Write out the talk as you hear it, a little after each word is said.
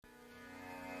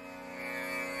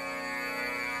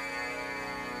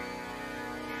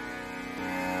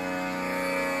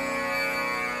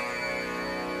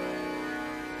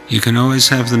You can always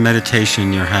have the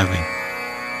meditation you're having.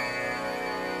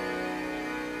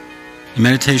 In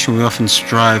meditation, we often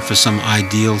strive for some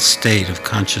ideal state of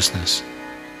consciousness,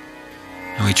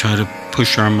 and we try to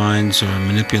push our minds or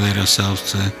manipulate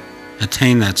ourselves to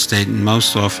attain that state, and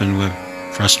most often we're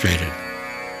frustrated.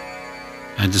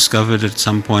 I discovered at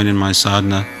some point in my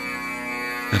sadhana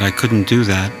that I couldn't do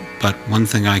that, but one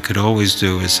thing I could always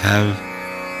do is have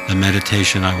the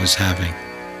meditation I was having.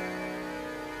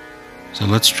 So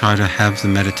let's try to have the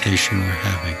meditation we're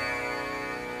having.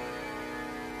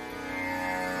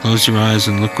 Close your eyes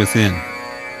and look within.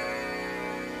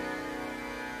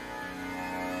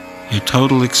 Your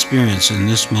total experience in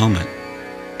this moment,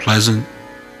 pleasant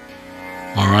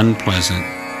or unpleasant,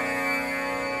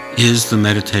 is the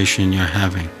meditation you're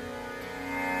having.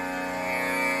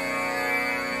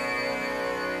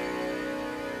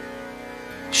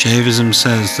 Shaivism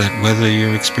says that whether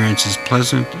your experience is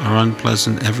pleasant or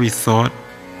unpleasant, every thought,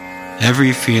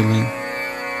 every feeling,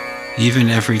 even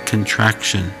every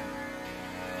contraction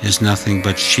is nothing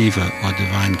but Shiva or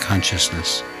divine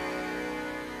consciousness.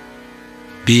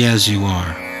 Be as you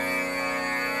are.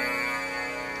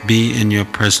 Be in your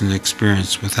present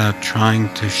experience without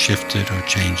trying to shift it or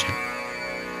change it.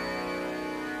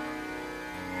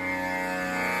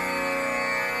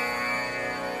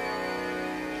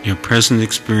 Your present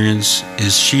experience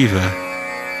is Shiva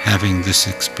having this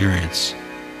experience.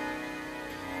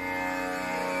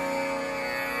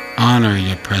 Honor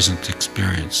your present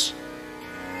experience.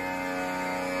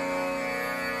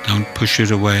 Don't push it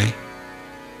away.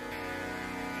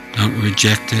 Don't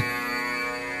reject it.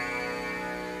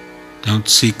 Don't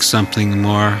seek something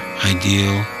more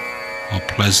ideal or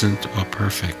pleasant or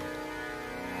perfect.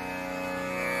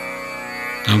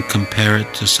 Don't compare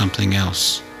it to something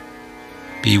else.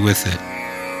 Be with it.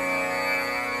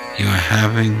 You are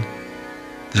having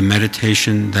the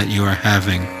meditation that you are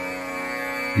having,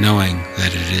 knowing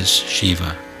that it is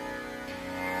Shiva.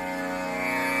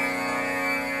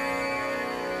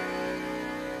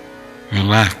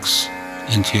 Relax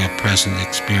into your present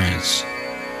experience,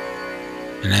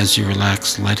 and as you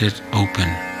relax, let it open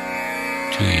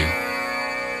to you.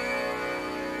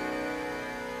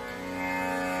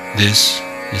 This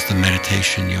is the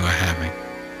meditation you are having.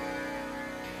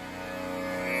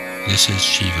 This is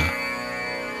Shiva.